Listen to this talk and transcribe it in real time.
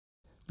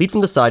Lead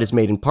from the Side is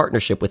made in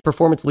partnership with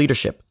Performance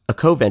Leadership, a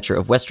co-venture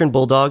of Western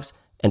Bulldogs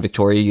and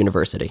Victoria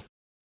University.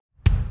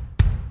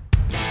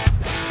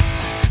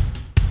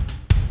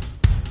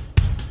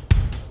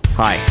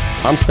 Hi,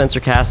 I'm Spencer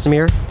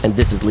Casimir, and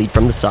this is Lead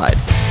from the Side.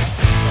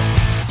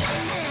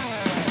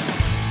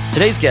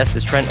 Today's guest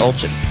is Trent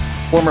Oeltjen,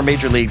 former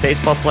Major League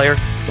Baseball player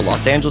for the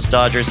Los Angeles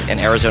Dodgers and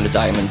Arizona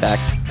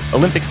Diamondbacks,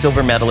 Olympic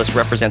silver medalist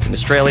representing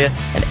Australia,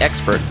 and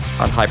expert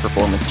on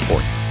high-performance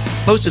sports.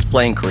 Post his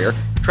playing career,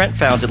 Trent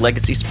founded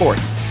Legacy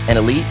Sports, an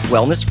elite,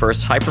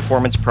 wellness-first,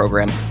 high-performance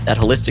program that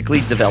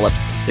holistically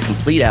develops the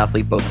complete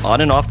athlete both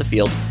on and off the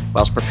field,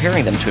 whilst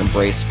preparing them to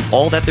embrace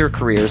all that their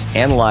careers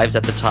and lives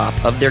at the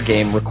top of their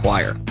game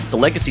require. The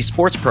Legacy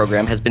Sports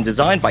program has been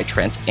designed by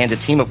Trent and a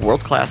team of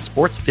world-class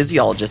sports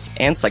physiologists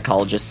and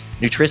psychologists,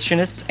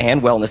 nutritionists,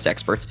 and wellness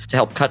experts to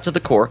help cut to the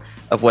core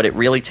of what it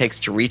really takes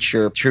to reach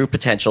your true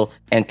potential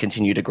and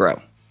continue to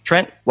grow.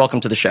 Trent, welcome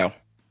to the show.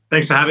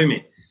 Thanks for having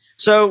me.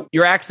 So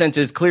your accent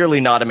is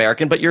clearly not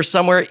American, but you're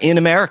somewhere in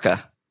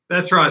America.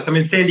 That's right. So I'm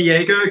in San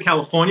Diego,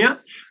 California.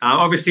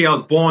 Obviously, I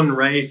was born and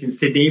raised in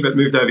Sydney, but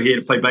moved over here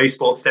to play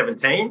baseball at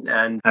 17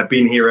 and have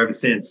been here ever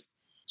since.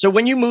 So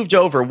when you moved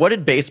over, what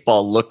did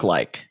baseball look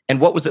like? And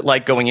what was it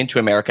like going into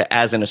America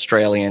as an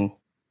Australian?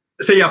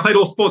 So I played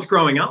all sports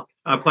growing up.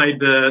 I played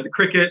the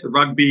cricket, the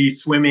rugby,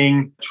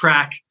 swimming,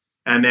 track.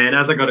 And then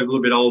as I got a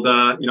little bit older,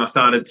 I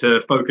started to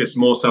focus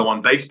more so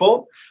on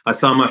baseball. I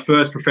signed my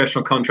first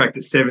professional contract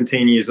at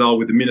 17 years old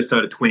with the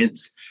Minnesota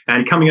Twins.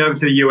 And coming over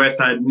to the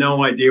US, I had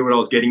no idea what I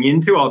was getting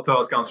into. I thought I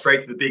was going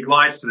straight to the big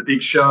lights, to the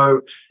big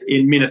show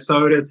in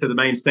Minnesota, to the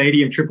main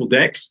stadium, triple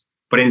decks.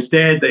 But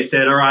instead, they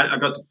said, all right, I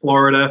got to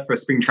Florida for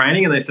spring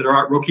training. And they said, all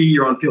right, rookie,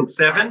 you're on field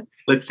 7.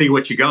 Let's see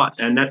what you got.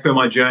 And that's where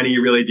my journey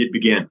really did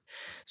begin.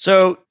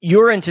 So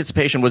your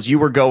anticipation was you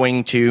were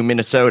going to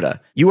Minnesota.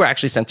 You were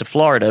actually sent to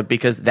Florida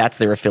because that's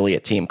their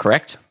affiliate team,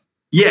 correct?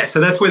 Yeah, so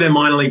that's where their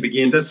minor league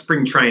begins. That's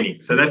spring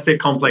training. So that's their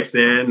complex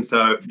there. And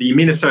so the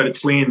Minnesota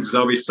Twins is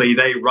obviously,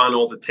 they run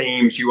all the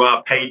teams. You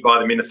are paid by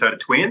the Minnesota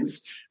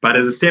Twins. But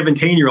as a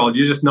 17-year-old,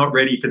 you're just not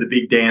ready for the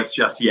big dance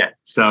just yet.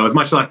 So as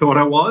much as I thought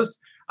I was,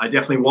 I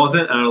definitely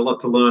wasn't. I had a lot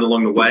to learn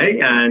along the way.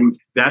 And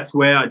that's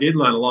where I did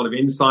learn a lot of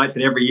insights.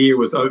 And every year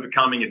was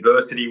overcoming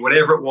adversity,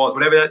 whatever it was,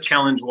 whatever that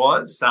challenge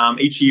was.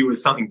 Each year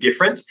was something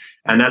different.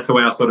 And that's the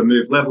way I sort of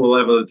moved level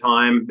at a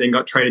time, then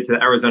got traded to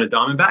the Arizona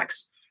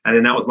Diamondbacks. And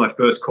then that was my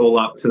first call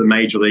up to the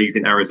major leagues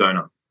in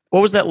Arizona. What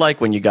was that like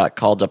when you got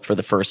called up for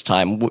the first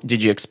time?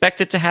 Did you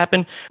expect it to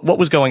happen? What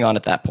was going on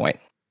at that point?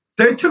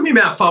 So it took me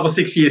about 5 or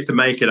 6 years to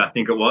make it, I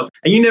think it was.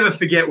 And you never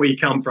forget where you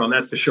come from,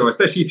 that's for sure,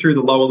 especially through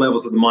the lower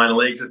levels of the minor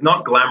leagues. It's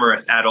not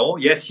glamorous at all.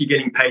 Yes, you're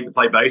getting paid to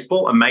play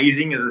baseball,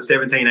 amazing as a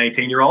 17,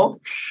 18-year-old,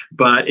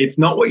 but it's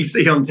not what you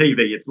see on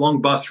TV. It's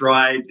long bus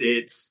rides.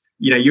 It's,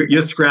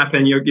 you're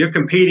scrapping, you're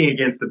competing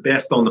against the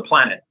best on the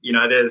planet.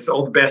 There's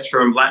all the best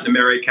from Latin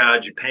America,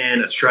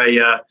 Japan,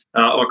 Australia,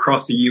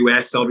 across the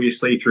US,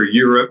 obviously through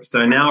Europe.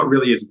 So now it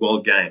really is a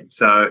world game.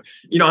 So,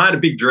 I had a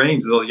big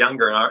dreams as I was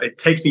younger, and it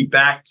takes me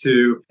back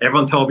to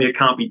everyone told me it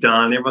can't be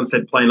done. Everyone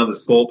said play another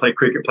sport, play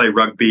cricket, play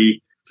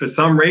rugby. For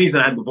some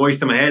reason, I had the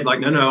voice in my head like,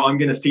 no, I'm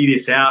going to see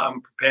this out.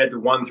 I'm prepared to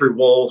run through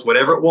walls,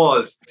 whatever it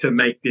was, to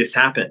make this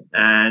happen.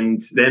 And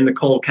then the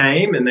call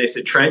came and they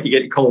said, Trent, you're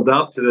getting called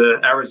up to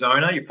the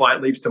Arizona. Your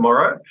flight leaves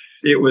tomorrow.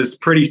 It was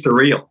pretty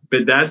surreal,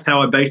 but that's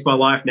how I base my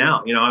life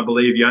now. I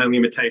believe the only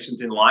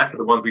limitations in life are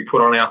the ones we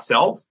put on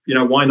ourselves.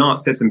 Why not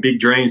set some big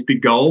dreams,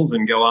 big goals,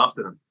 and go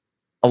after them?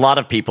 A lot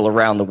of people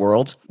around the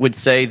world would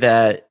say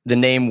that the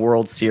name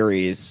World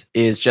Series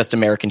is just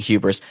American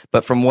hubris.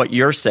 But from what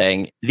you're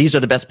saying, these are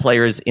the best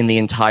players in the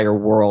entire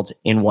world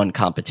in one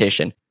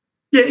competition.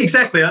 Yeah,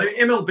 exactly.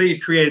 MLB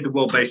has created the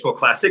World Baseball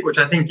Classic, which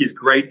I think is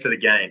great for the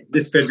game.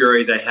 This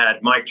February, they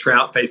had Mike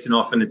Trout facing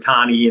off in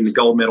Ohtani in the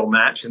gold medal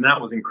match, and that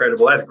was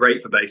incredible. That's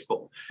great for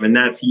baseball. And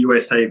that's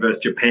USA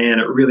versus Japan.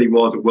 It really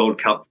was a World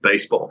Cup for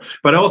baseball.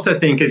 But I also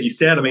think, as you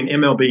said,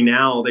 MLB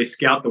now, they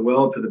scout the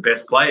world for the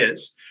best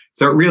players.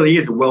 So it really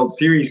is a World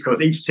Series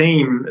because each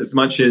team, as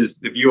much as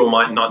the viewer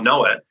might not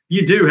know it,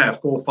 you do have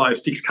 4, 5,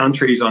 6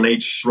 countries on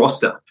each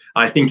roster.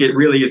 I think it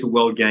really is a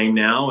world game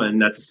now,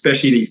 and that's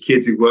especially these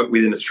kids who work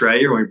within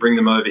Australia when we bring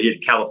them over here to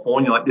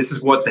California. Like, this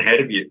is what's ahead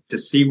of you, to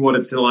see what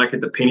it's like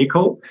at the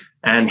pinnacle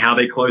and how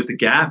they close the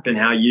gap and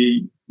how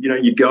you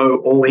go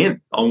all in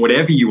on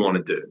whatever you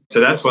want to do. So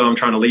that's what I'm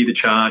trying to lead the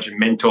charge and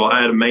mentor.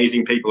 I had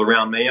amazing people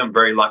around me. I'm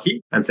very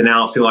lucky. And so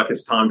now I feel like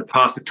it's time to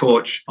pass the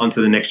torch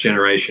onto the next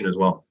generation as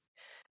well.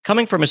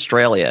 Coming from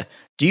Australia,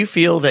 do you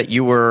feel that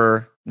you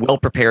were well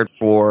prepared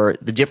for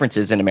the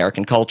differences in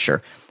American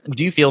culture?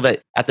 Do you feel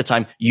that at the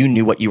time you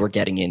knew what you were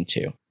getting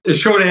into? The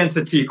short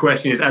answer to your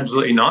question is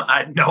absolutely not. I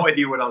had no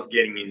idea what I was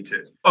getting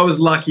into. I was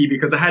lucky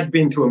because I had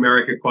been to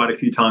America quite a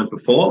few times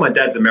before. My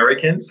dad's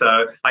American,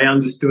 so I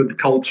understood the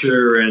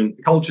culture, and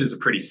cultures are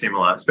pretty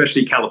similar,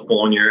 especially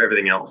California,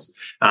 everything else,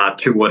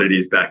 to what it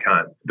is back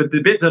home. But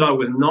the bit that I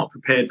was not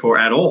prepared for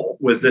at all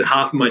was that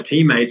half of my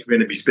teammates were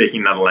going to be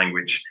speaking another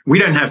language. We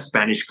don't have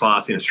Spanish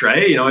class in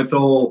Australia. It's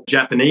all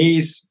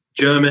Japanese,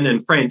 German,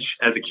 and French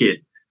as a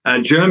kid.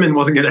 German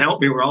wasn't going to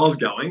help me where I was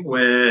going,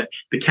 where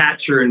the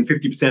catcher and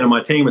 50% of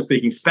my team was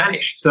speaking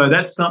Spanish. So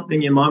that's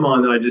something in my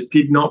mind that I just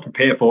did not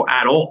prepare for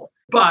at all.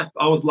 But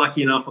I was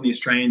lucky enough on the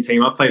Australian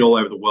team. I played all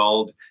over the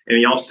world. In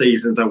the off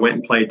seasons, I went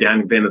and played down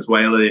in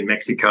Venezuela, in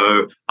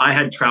Mexico. I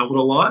had traveled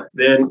a lot.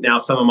 They're now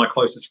some of my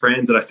closest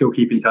friends that I still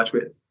keep in touch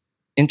with.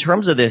 In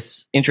terms of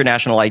this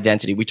international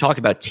identity, we talk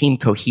about team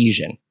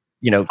cohesion.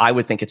 I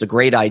would think it's a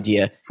great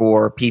idea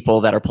for people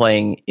that are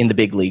playing in the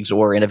big leagues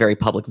or in a very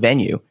public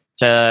venue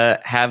to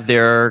have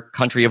their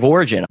country of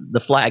origin, the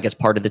flag, as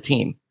part of the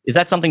team. Is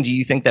that something, do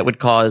you think, that would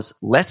cause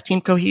less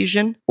team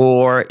cohesion,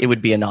 or it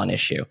would be a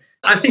non-issue?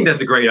 I think that's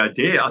a great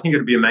idea. I think it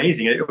would be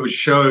amazing. It would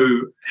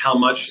show how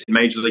much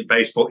Major League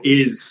Baseball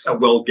is a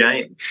world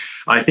game.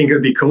 I think it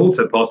would be cool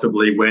to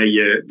possibly wear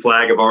your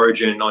flag of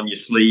origin on your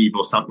sleeve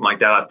or something like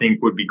that. I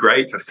think would be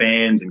great for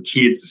fans and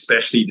kids,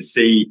 especially, to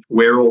see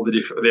where all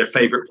their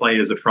favorite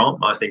players are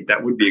from. I think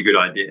that would be a good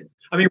idea.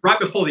 I mean, right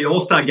before the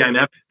All-Star game,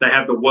 they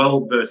have the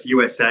World versus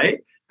USA.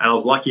 And I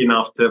was lucky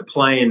enough to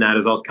play in that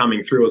as I was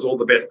coming through. It was all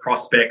the best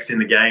prospects in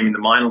the game in the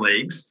minor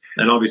leagues.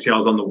 And obviously I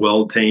was on the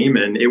world team,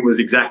 and it was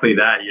exactly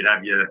that. You'd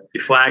have your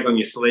flag on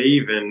your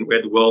sleeve, and we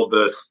had the World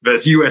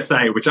versus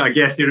USA, which I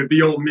guess it would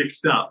be all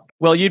mixed up.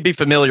 Well, you'd be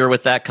familiar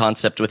with that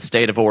concept with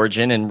state of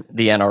origin and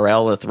the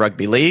NRL with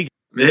rugby league.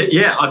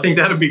 Yeah, I think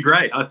that would be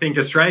great. I think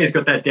Australia's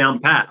got that down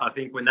pat. I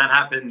think when that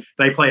happens,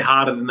 they play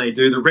harder than they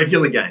do the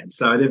regular game.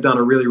 So they've done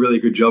a really, really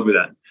good job with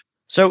that.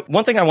 So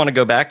one thing I want to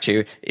go back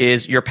to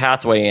is your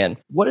pathway in.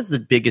 What is the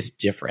biggest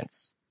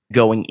difference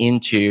going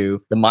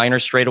into the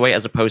minors straight away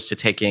as opposed to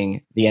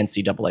taking the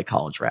NCAA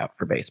college route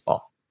for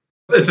baseball?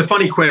 It's a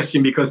funny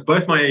question because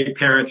both my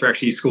parents are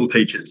actually school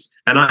teachers,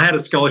 and I had a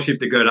scholarship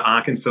to go to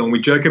Arkansas, and we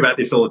joke about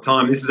this all the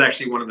time. This is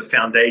actually one of the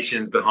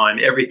foundations behind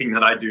everything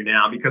that I do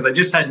now, because I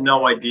just had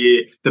no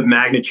idea the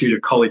magnitude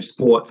of college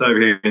sports over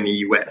here in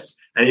the US.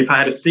 And if I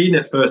had seen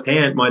it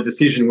firsthand, my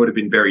decision would have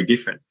been very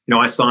different.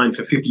 I signed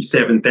for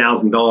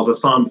 $57,000. I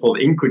signed for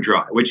the ink would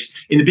dry, which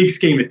in the big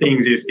scheme of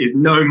things is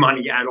no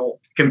money at all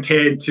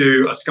compared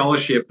to a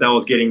scholarship that I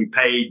was getting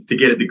paid to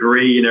get a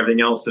degree and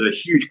everything else at a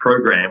huge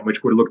program,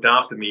 which would have looked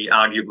after me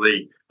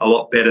arguably a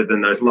lot better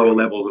than those lower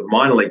levels of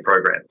minor league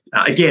program.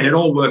 Again, it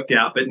all worked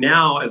out. But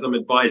now, as I'm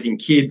advising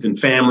kids and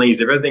families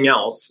and everything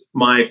else,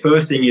 my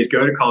first thing is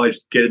go to college,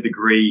 get a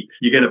degree.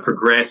 You're going to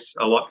progress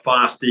a lot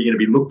faster. You're going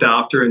to be looked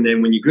after. And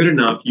then when you're good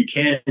enough, you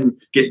can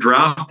get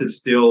drafted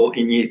still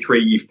in year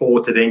 3, year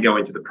 4 to then go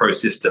into the pro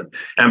system.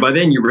 And by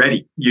then you're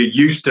ready. You're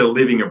used to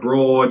living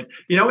abroad.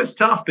 It's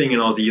tough being an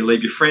Aussie. You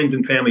leave your friends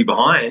and family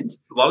behind.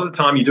 A lot of the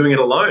time you're doing it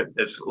alone.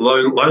 There's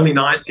lonely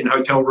nights in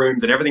hotel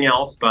rooms and everything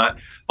else. But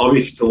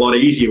obviously, it's a lot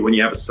easier when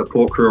you have a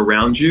support crew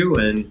around you,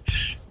 and you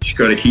just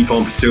got to keep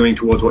on pursuing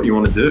towards what you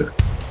want to do.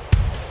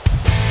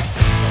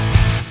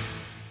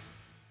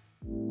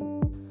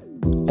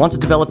 Want to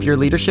develop your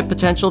leadership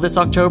potential this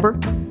October?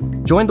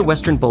 Join the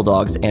Western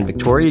Bulldogs and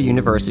Victoria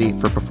University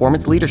for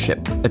Performance Leadership,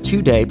 a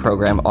 2-day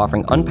program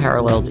offering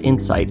unparalleled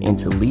insight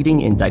into leading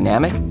in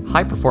dynamic,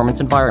 high-performance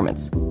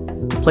environments.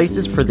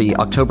 Places for the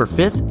October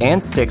 5th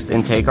and 6th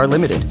intake are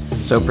limited,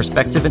 so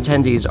prospective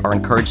attendees are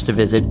encouraged to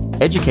visit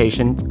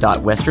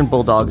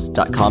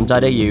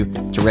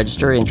education.westernbulldogs.com.au to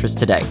register interest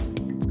today.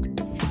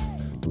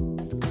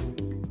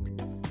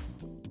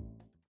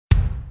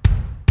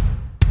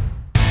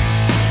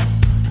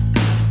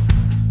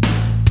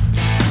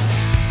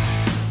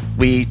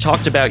 We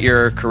talked about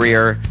your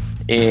career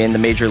in the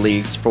major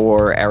leagues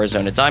for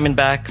Arizona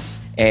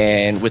Diamondbacks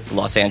and with the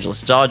Los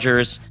Angeles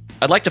Dodgers.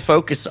 I'd like to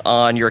focus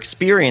on your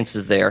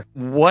experiences there.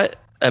 What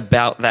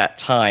about that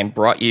time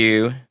brought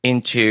you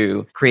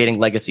into creating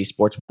legacy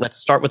sports? Let's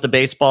start with the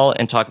baseball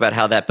and talk about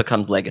how that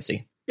becomes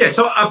legacy. Yeah,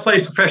 so I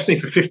played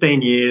professionally for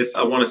 15 years.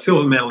 I won a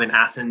silver medal in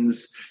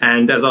Athens.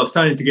 And as I was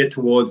starting to get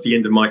towards the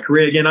end of my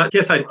career again, I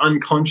guess I'd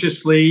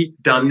unconsciously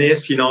done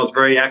this. I was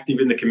very active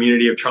in the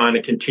community of trying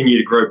to continue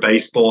to grow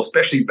baseball,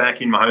 especially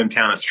back in my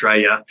hometown,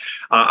 Australia.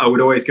 I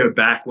would always go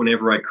back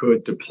whenever I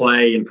could to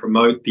play and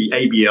promote the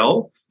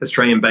ABL,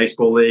 Australian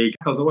Baseball League.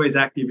 I was always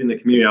active in the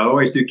community. I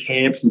always do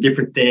camps and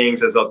different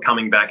things as I was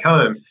coming back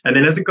home. And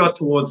then as it got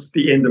towards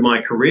the end of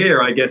my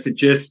career, I guess it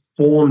just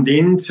formed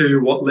into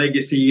what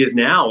legacy is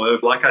now.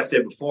 Of, like I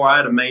said before, I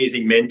had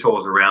amazing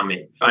mentors around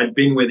me. I'd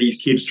been where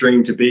these kids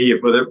dream to be,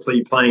 whether it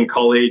be playing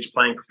college,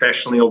 playing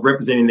professionally, or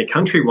representing the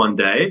country one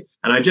day.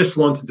 And I just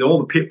wanted to, all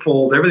the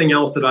pitfalls, everything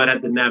else that I'd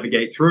had to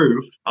navigate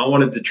through, I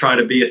wanted to try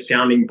to be a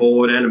sounding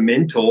board and a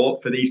mentor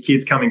for these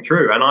kids coming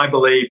through. And I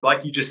believe,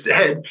 like you just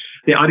said,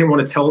 I didn't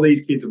want to tell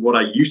these kids what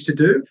I used to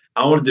do.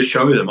 I wanted to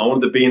show them. I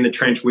wanted to be in the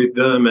trench with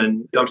them.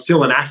 And I'm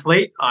still an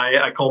athlete.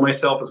 I call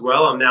myself as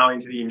well. I'm now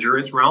into the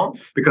endurance realm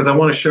because I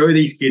want to show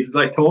these kids as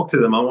I talk to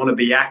them. I want to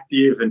be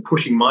active and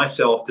pushing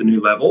myself to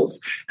new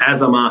levels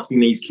as I'm asking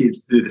these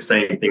kids to do the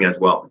same thing as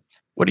well.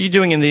 What are you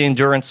doing in the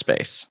endurance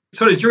space?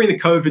 Sort of during the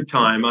COVID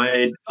time,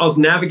 I was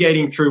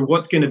navigating through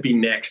what's going to be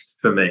next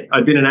for me.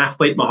 I'd been an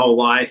athlete my whole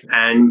life,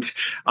 and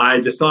I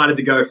decided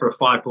to go for a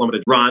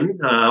 5-kilometer run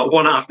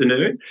one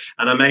afternoon,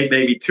 and I made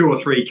maybe 2 or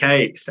 3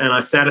 Ks. And I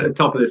sat at the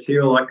top of this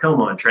hill like, come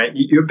on, Trent,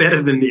 you're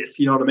better than this.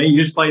 You know what I mean?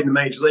 You just played in the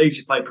major leagues.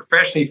 You played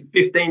professionally for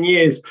 15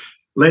 years.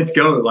 Let's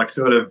go. Like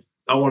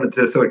I wanted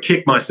to sort of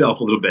kick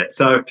myself a little bit.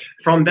 So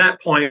from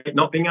that point,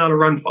 not being able to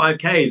run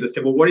 5Ks, I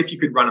said, well, what if you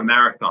could run a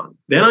marathon?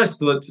 Then I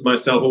thought to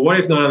myself, well, what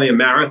if not only a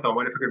marathon,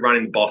 what if I could run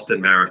in the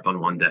Boston Marathon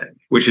one day,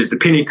 which is the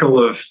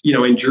pinnacle of,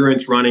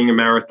 endurance running and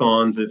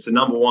marathons. It's the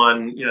number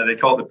one, they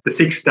call it the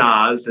 6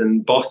 stars,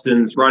 and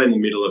Boston's right in the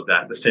middle of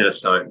that, the center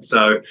stone.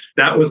 So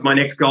that was my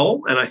next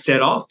goal, and I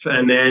set off.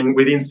 And then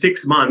within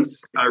 6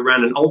 months, I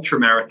ran an ultra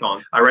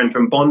marathon. I ran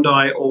from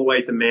Bondi all the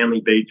way to Manly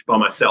Beach by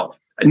myself.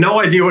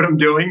 No idea what I'm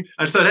doing.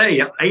 I said,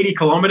 hey, 80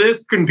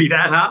 kilometers, couldn't be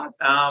that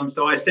hard.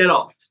 So I set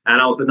off, and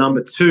I was the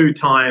number 2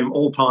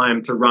 all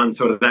time to run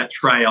sort of that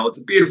trail.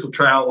 It's a beautiful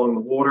trail along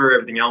the water,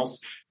 everything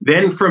else.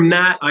 Then from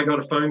that, I got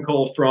a phone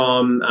call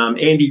from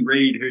Andy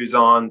Reid, who's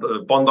on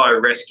the Bondi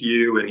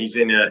Rescue, and he's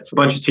in a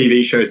bunch of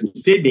TV shows in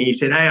Sydney. He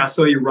said, hey, I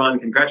saw you run.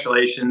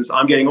 Congratulations.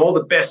 I'm getting all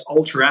the best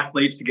ultra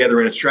athletes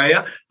together in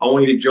Australia. I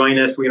want you to join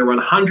us. We're going to run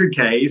 100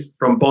 Ks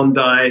from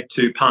Bondi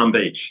to Palm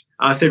Beach.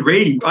 I said,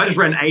 Reedy, I just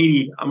ran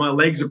 80. My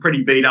legs are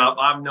pretty beat up.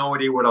 I have no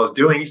idea what I was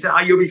doing. He said,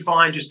 you'll be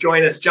fine. Just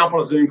join us. Jump on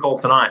a Zoom call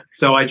tonight.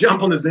 So I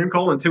jumped on the Zoom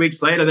call, and 2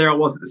 weeks later, there I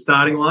was at the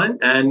starting line.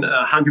 And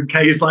 100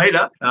 Ks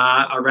later,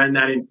 I ran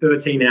that in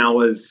 13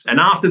 hours. And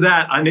after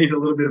that, I needed a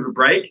little bit of a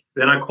break.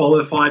 Then I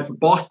qualified for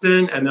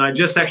Boston. And then I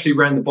just actually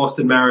ran the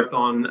Boston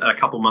Marathon a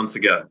couple months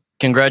ago.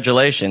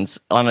 Congratulations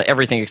on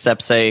everything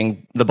except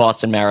saying the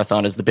Boston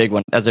Marathon is the big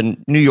one. As a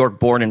New York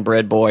born and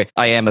bred boy,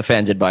 I am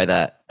offended by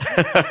that.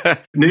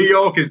 New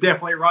York is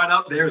definitely right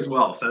up there as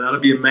well. So that'll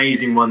be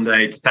amazing one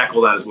day to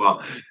tackle that as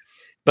well.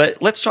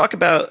 But let's talk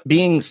about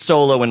being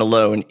solo and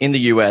alone in the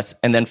U.S.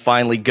 and then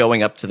finally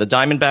going up to the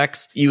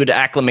Diamondbacks. You had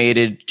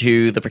acclimated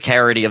to the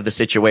precarity of the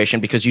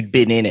situation because you'd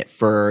been in it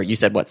for, you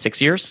said,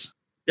 6 years?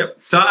 Yep.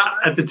 So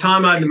at the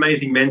time, I had an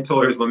amazing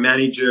mentor who was my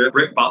manager,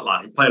 Brett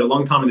Butler. He played a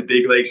long time in the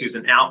big leagues. He was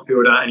an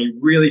outfielder, and he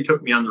really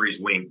took me under his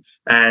wing.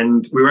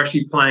 And we were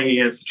actually playing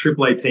against the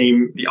AAA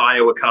team, the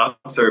Iowa Cup.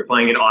 So we were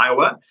playing in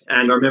Iowa.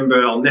 And I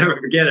remember, I'll never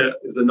forget it. It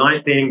was the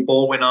 9th inning,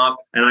 ball went up,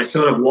 and I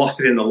sort of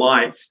lost it in the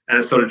lights, and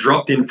it sort of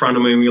dropped in front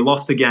of me. And we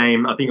lost the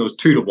game. I think it was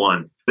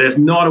 2-1. There's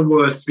not a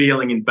worse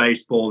feeling in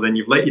baseball than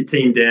you've let your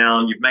team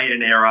down, you've made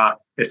an error,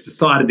 it's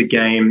decided the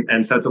game.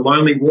 And so it's a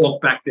lonely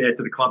walk back there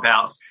to the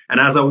clubhouse. And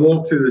as I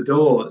walked through the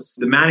doors,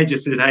 the manager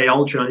said, hey,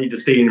 Oeltjen, I need to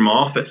see you in my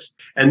office.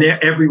 And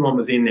there, everyone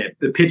was in there,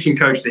 the pitching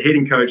coach, the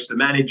hitting coach, the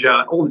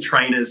manager, all the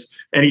trainers.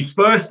 And his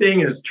first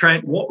thing is,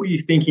 Trent, what were you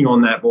thinking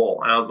on that ball?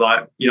 And I was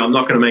like, I'm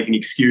not going to make an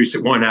excuse.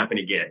 It won't happen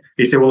again.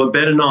 He said, well, it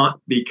better not,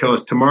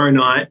 because tomorrow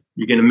night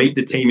you're going to meet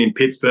the team in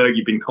Pittsburgh.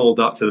 You've been called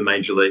up to the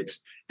major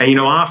leagues. And,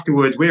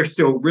 afterwards, we're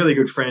still really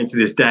good friends to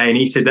this day. And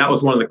he said that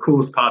was one of the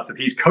coolest parts of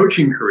his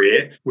coaching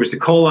career, was to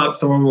call up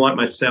someone like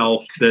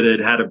myself that had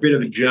had a bit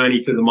of a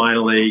journey through the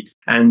minor leagues.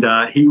 And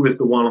he was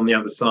the one on the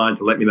other side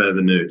to let me know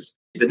the news.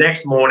 The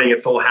next morning,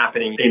 it's all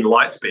happening in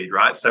light speed,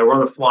 right? So we're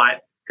on a flight,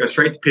 go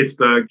straight to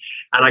Pittsburgh,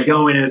 and I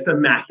go in, and it's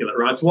immaculate,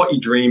 right? It's what you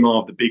dream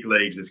of the big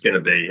leagues is going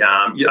to be.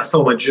 I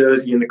saw my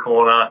jersey in the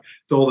corner.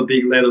 It's all the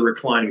big leather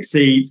reclining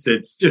seats.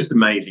 It's just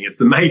amazing. It's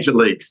the major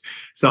leagues.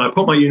 So I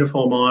put my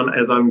uniform on.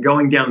 As I'm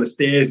going down the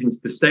stairs into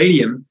the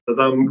stadium, as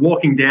I'm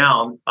walking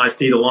down, I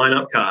see the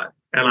lineup card.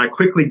 And I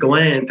quickly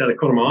glance at the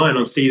corner of my eye, and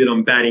I see that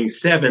I'm batting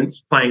 7th,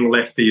 playing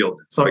left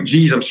field. So, I'm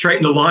straight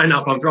in the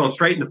lineup. I'm throwing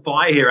straight in the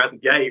fire here at the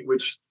gate,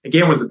 which,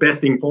 again, was the best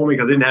thing for me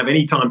because I didn't have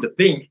any time to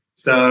think.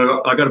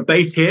 So I got a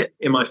base hit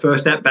in my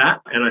first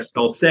at-bat, and I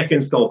stole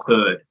second, stole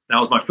third. That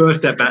was my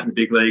first at-bat in the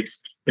big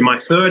leagues. In my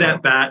third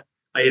at-bat,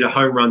 I hit a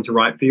home run to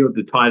right field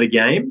to tie the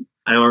game.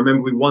 And I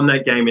remember we won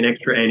that game in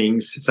extra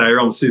innings, so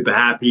I'm super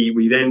happy.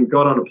 We then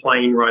got on a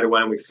plane right away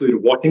and we flew to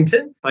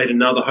Washington, played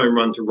another home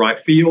run to right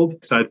field.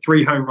 So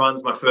 3 home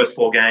runs my first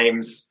 4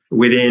 games.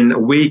 Within a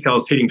week, I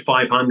was hitting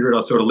 500. I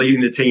was sort of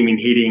leading the team in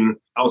hitting.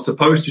 I was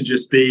supposed to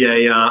just be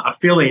a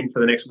fill-in for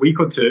the next week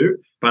or two,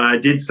 but I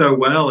did so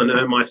well and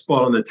earned my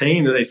spot on the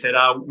team that they said,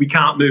 we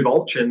can't move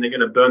Oeltjen. They're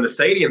going to burn the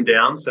stadium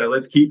down, so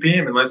let's keep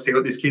him and let's see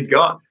what this kid's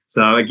got.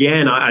 So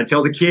again, I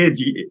tell the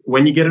kids,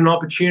 when you get an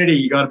opportunity,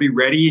 you got to be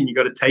ready and you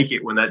got to take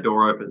it when that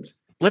door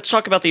opens. Let's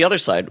talk about the other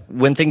side.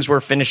 When things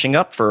were finishing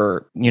up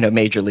for,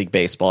 Major League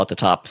Baseball at the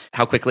top,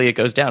 how quickly it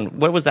goes down.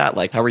 What was that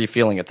like? How were you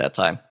feeling at that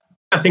time?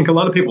 I think a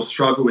lot of people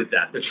struggle with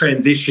that. The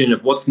transition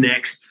of what's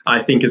next,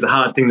 I think, is a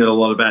hard thing that a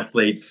lot of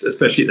athletes,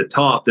 especially at the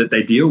top, that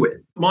they deal with.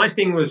 My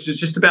thing was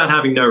just about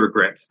having no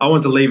regrets. I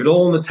want to leave it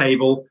all on the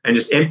table and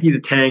just empty the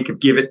tank and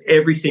give it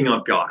everything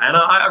I've got. And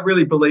I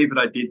really believe that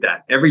I did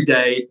that. Every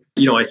day,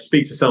 I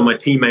speak to some of my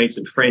teammates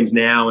and friends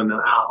now and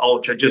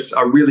Oeltjen,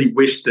 I really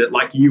wish that,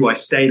 like you, I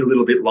stayed a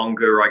little bit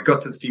longer, or I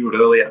got to the field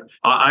earlier.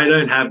 I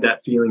don't have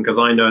that feeling because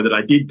I know that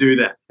I did do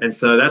that. And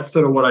so that's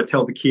sort of what I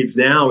tell the kids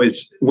now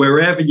is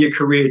wherever your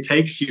career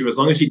takes you, as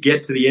long as you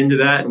get to the end of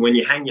that, and when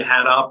you hang your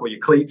hat up or your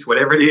cleats,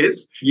 whatever it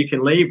is, you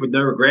can leave with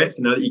no regrets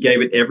and know that you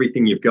gave it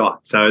everything you've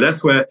got. So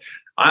that's where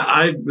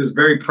I was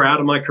very proud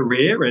of my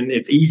career, and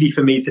it's easy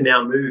for me to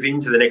now move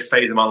into the next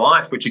phase of my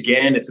life, which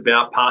again, it's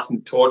about passing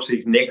the torch to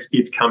these next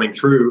kids coming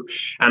through.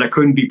 And I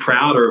couldn't be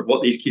prouder of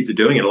what these kids are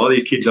doing. And a lot of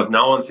these kids I've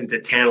known since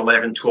they're 10,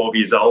 11, 12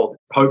 years old,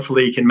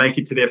 hopefully can make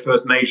it to their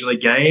first major league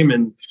game.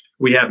 And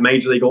we have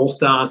Major League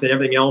All-Stars and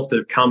everything else that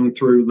have come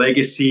through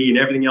legacy, and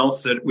everything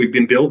else that we've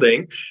been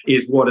building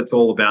is what it's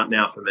all about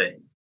now for me.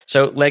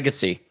 So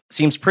legacy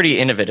seems pretty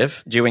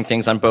innovative, doing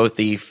things on both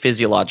the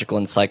physiological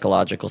and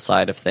psychological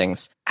side of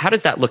things. How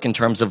does that look in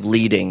terms of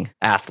leading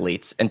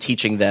athletes and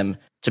teaching them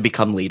to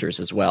become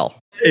leaders as well?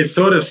 It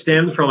sort of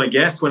stemmed from, I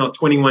guess, when I was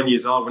 21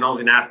 years old, when I was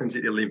in Athens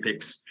at the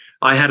Olympics.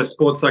 I had a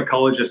sports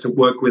psychologist that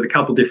worked with a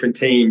couple different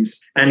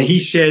teams, and he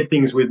shared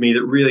things with me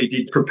that really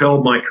did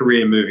propel my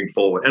career moving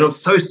forward. And it was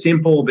so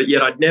simple, but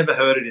yet I'd never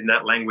heard it in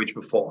that language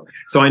before.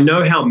 So I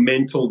know how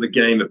mental the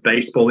game of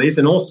baseball is,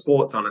 and all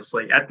sports,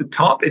 honestly. At the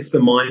top, it's the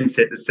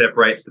mindset that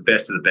separates the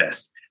best of the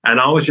best. And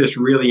I was just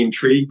really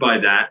intrigued by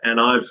that. And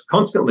I've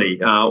constantly,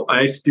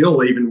 I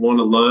still even want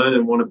to learn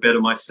and want to better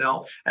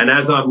myself. And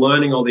as I'm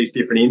learning all these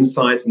different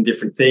insights and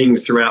different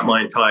things throughout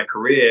my entire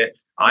career,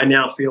 I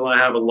now feel I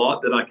have a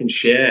lot that I can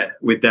share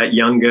with that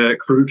younger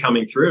crew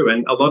coming through.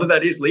 And a lot of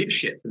that is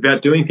leadership. It's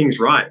about doing things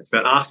right. It's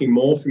about asking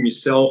more from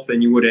yourself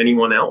than you would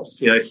anyone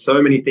else. So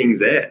many things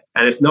there.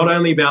 And it's not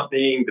only about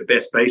being the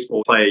best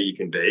baseball player you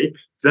can be.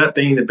 It's about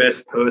being the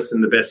best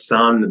person, the best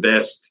son, the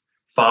best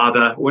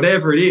father,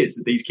 whatever it is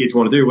that these kids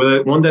want to do.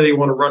 Whether one day they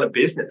want to run a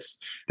business,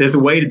 there's a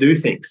way to do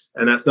things.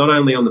 And that's not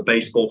only on the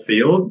baseball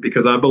field,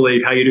 because I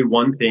believe how you do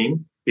one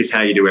thing is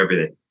how you do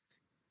everything.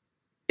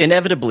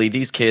 Inevitably,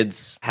 these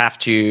kids have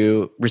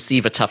to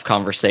receive a tough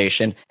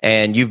conversation,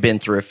 and you've been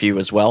through a few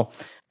as well.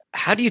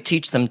 How do you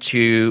teach them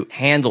to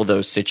handle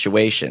those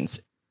situations?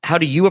 How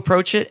do you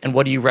approach it, and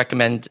what do you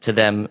recommend to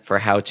them for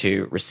how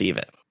to receive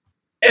it?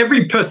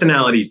 Every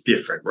personality is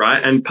different,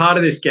 right? And part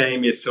of this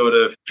game is sort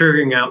of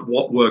figuring out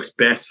what works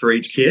best for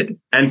each kid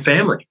and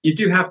family. You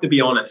do have to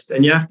be honest,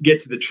 and you have to get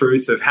to the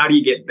truth of how do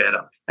you get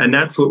better. And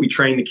that's what we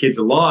train the kids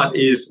a lot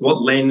is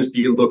what lens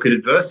do you look at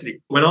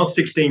adversity? When I was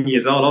 16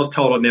 years old, I was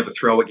told I'd never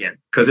throw again.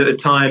 Because at the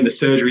time, the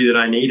surgery that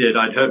I needed,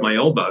 I'd hurt my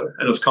elbow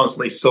and it was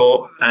constantly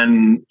sore.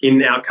 And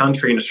in our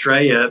country, in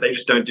Australia, they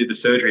just don't do the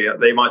surgery.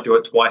 They might do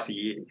it twice a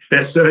year.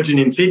 Their surgeon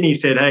in Sydney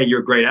said, hey,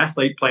 you're a great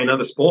athlete, play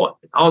another sport.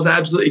 I was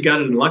absolutely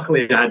gutted. And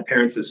luckily, I had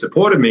parents that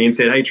supported me and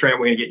said, hey, Trent,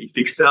 we're going to get you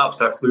fixed up.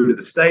 So I flew to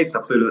the States,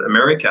 I flew to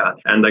America,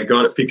 and they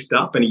got it fixed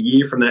up. And a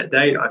year from that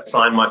date, I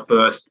signed my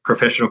first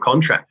professional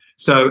contract.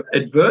 So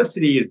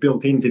adversity is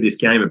built into this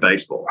game of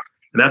baseball.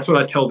 And that's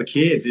what I tell the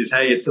kids is,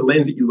 hey, it's a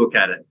lens that you look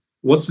at it.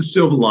 What's the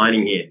silver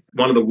lining here?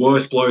 One of the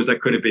worst blows I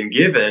could have been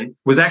given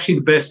was actually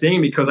the best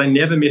thing because I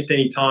never missed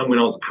any time when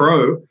I was a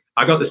pro.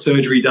 I got the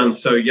surgery done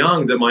so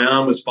young that my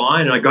arm was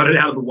fine and I got it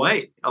out of the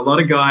way. A lot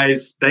of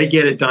guys, they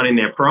get it done in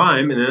their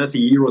prime and then that's a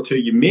year or two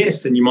you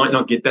miss and you might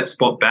not get that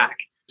spot back.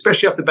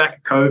 Especially off the back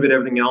of COVID,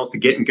 everything else, to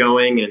getting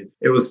going. And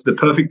it was the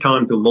perfect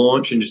time to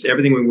launch and just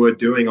everything we were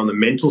doing on the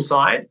mental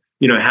side,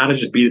 how to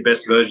just be the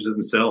best versions of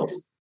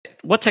themselves.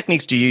 What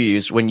techniques do you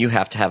use when you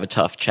have to have a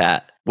tough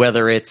chat,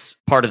 whether it's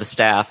part of the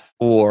staff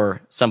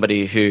or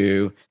somebody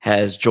who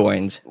has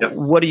joined? Yep.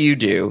 What do you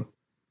do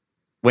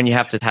when you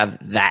have to have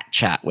that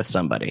chat with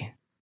somebody?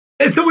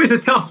 It's always a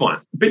tough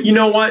one. But you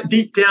know what?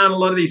 Deep down, a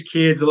lot of these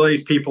kids, a lot of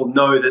these people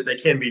know that they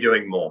can be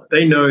doing more.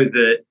 They know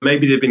that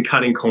maybe they've been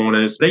cutting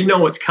corners. They know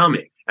what's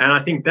coming. And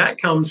I think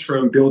that comes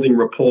from building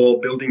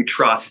rapport, building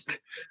trust.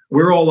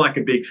 We're all like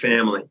a big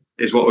family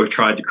is what we've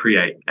tried to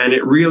create. And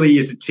it really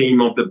is a team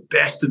of the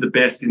best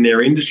in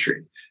their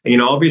industry. And,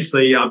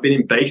 obviously I've been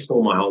in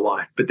baseball my whole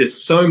life, but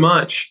there's so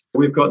much.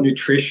 We've got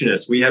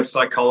nutritionists, we have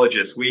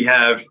psychologists, we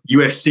have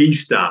UFC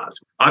stars.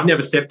 I've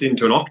never stepped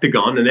into an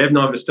octagon and they've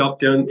never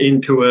stepped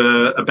into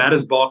a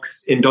batter's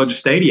box in Dodger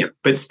Stadium.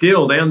 But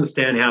still, they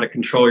understand how to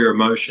control your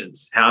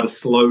emotions, how to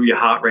slow your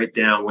heart rate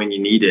down when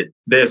you need it.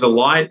 There's a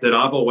light that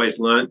I've always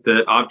learned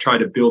that I've tried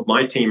to build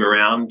my team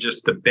around,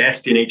 just the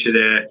best in each of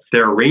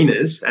their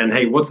arenas. And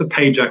hey, what's a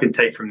page I can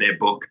take from their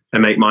book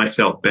and make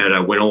myself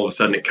better when all of a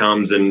sudden it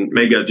comes and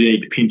maybe I do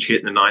need to pinch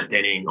hit in the ninth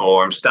inning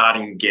or I'm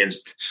starting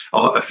against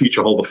a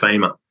future Hall of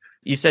Famer.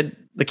 You said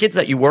the kids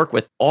that you work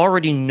with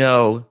already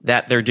know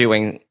that they're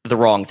doing the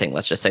wrong thing.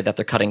 Let's just say that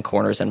they're cutting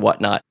corners and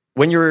whatnot.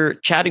 When you're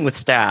chatting with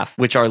staff,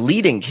 which are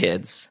leading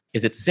kids,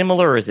 is it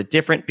similar or is it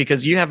different?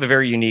 Because you have a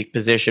very unique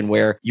position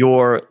where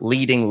you're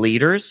leading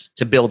leaders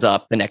to build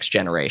up the next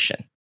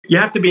generation. You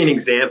have to be an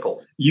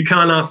example. You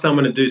can't ask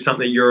someone to do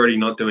something you're already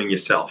not doing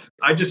yourself.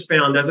 I just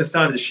found as I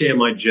started to share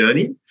my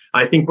journey,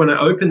 I think when I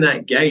opened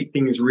that gate,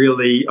 things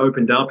really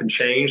opened up and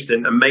changed,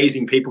 and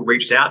amazing people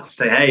reached out to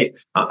say, hey,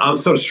 I'm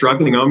sort of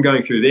struggling. I'm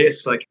going through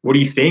this. Like, what do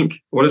you think?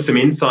 What are some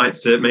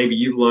insights that maybe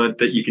you've learned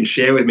that you can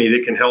share with me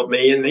that can help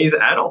me? And these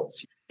are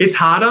adults. It's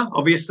harder,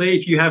 obviously,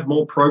 if you have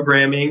more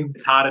programming.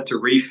 It's harder to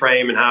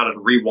reframe and harder to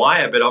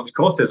rewire, but of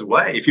course there's a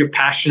way. If you're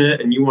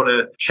passionate and you want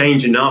to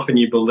change enough and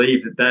you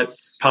believe that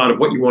that's part of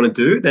what you want to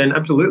do, then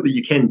absolutely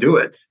you can do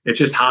it. It's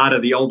just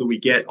harder the older we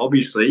get,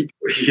 obviously.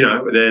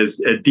 There's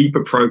a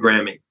deeper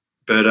programming.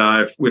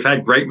 But we've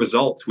had great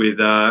results with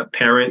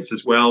parents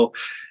as well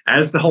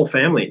as the whole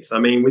families. I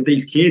mean, with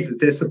these kids,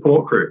 it's their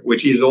support group,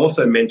 which is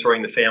also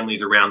mentoring the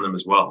families around them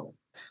as well.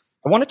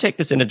 I want to take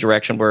this in a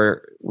direction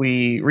where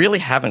we really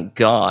haven't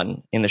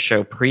gone in the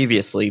show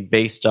previously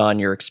based on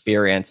your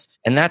experience,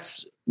 and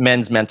that's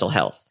men's mental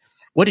health.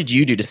 What did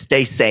you do to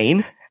stay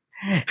sane?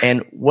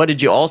 And what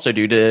did you also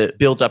do to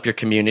build up your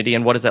community,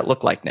 and what does that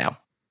look like now?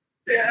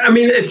 I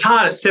mean, it's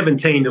hard at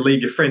 17 to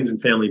leave your friends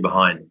and family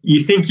behind. You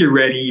think you're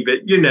ready,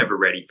 but you're never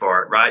ready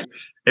for it, right?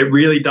 It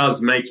really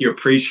does make you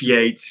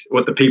appreciate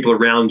what the people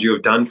around you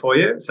have done for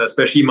you. So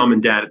especially mum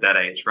and dad at that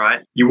age,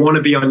 right? You want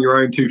to be on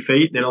your own 2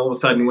 feet. And then all of a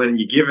sudden when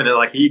you're given it,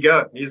 like, here you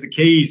go, here's the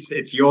keys.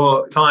 It's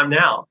your time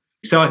now.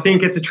 So I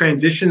think it's a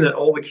transition that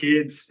all the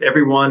kids,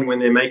 everyone, when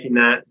they're making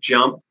that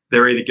jump,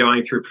 they're either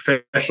going through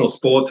professional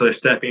sports or they're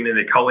stepping in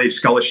their college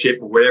scholarship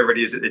or whatever it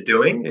is that they're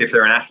doing. If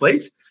they're an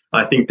athlete,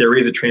 I think there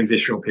is a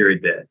transitional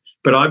period there.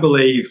 But I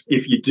believe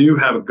if you do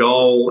have a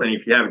goal and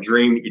if you have a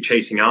dream that you're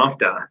chasing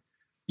after,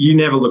 you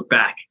never look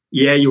back.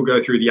 Yeah, you'll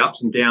go through the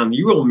ups and downs.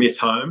 You will miss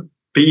home,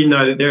 but you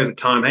know that there's a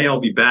time, hey, I'll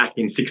be back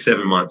in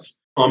 6-7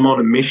 months. I'm on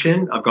a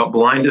mission. I've got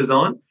blinders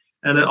on.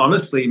 And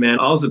honestly, man,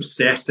 I was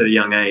obsessed at a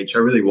young age. I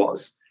really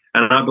was.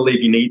 And I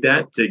believe you need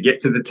that to get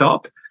to the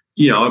top.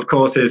 Of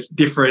course, there's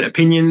different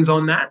opinions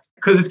on that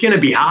because it's going to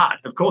be hard.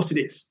 Of course it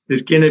is.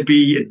 There's going to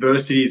be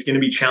adversity. There's going to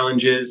be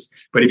challenges.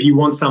 But if you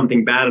want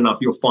something bad enough,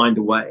 you'll find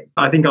a way.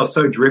 I think I was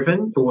so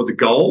driven towards a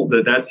goal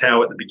that's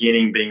how at the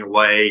beginning being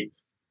away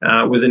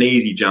was an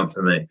easy jump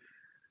for me.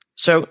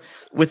 So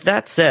with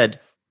that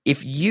said,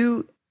 if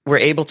you were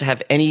able to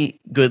have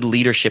any good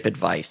leadership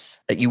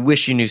advice that you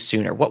wish you knew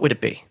sooner, what would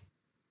it be?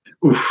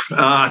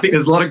 I think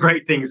there's a lot of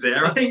great things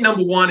there. I think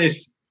number one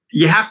is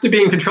you have to be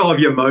in control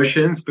of your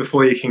emotions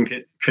before you can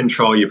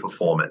control your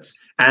performance.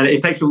 And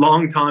it takes a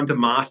long time to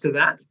master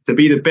that. To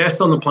be the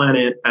best on the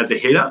planet as a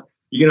hitter,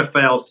 you're going to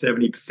fail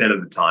 70%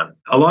 of the time.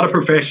 A lot of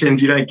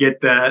professions, you don't get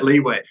that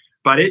leeway.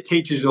 But it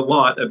teaches a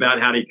lot about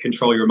how to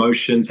control your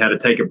emotions, how to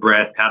take a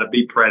breath, how to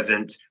be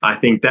present. I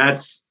think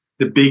that's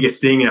the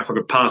biggest thing if I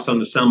could pass on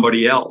to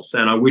somebody else.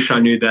 And I wish I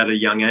knew that at a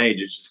young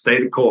age, is to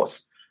stay the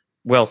course.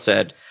 Well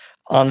said.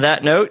 On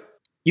that note,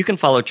 you can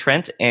follow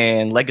Trent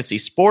and Legacy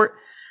Sport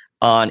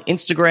on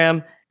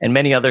Instagram and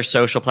many other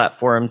social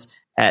platforms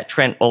at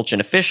Trent Oeltjen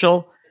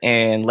Official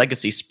and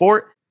Legacy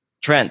Sport.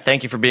 Trent,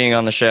 thank you for being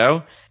on the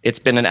show. It's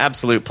been an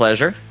absolute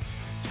pleasure.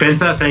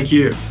 Spencer, thank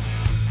you.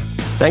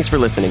 Thanks for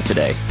listening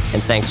today,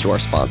 and thanks to our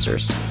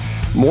sponsors.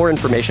 More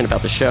information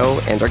about the show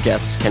and our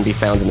guests can be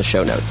found in the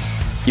show notes.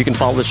 You can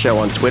follow the show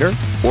on Twitter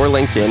or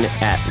LinkedIn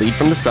at Lead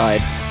From The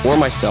Side, or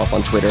myself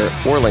on Twitter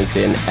or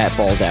LinkedIn at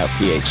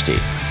BallsOutPhD.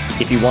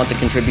 If you want to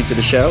contribute to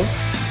the show,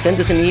 send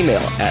us an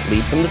email at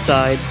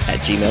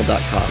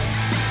leadfromtheside@gmail.com.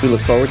 We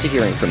look forward to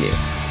hearing from you.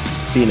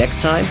 See you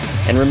next time,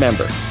 and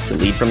remember to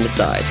lead from the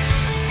side.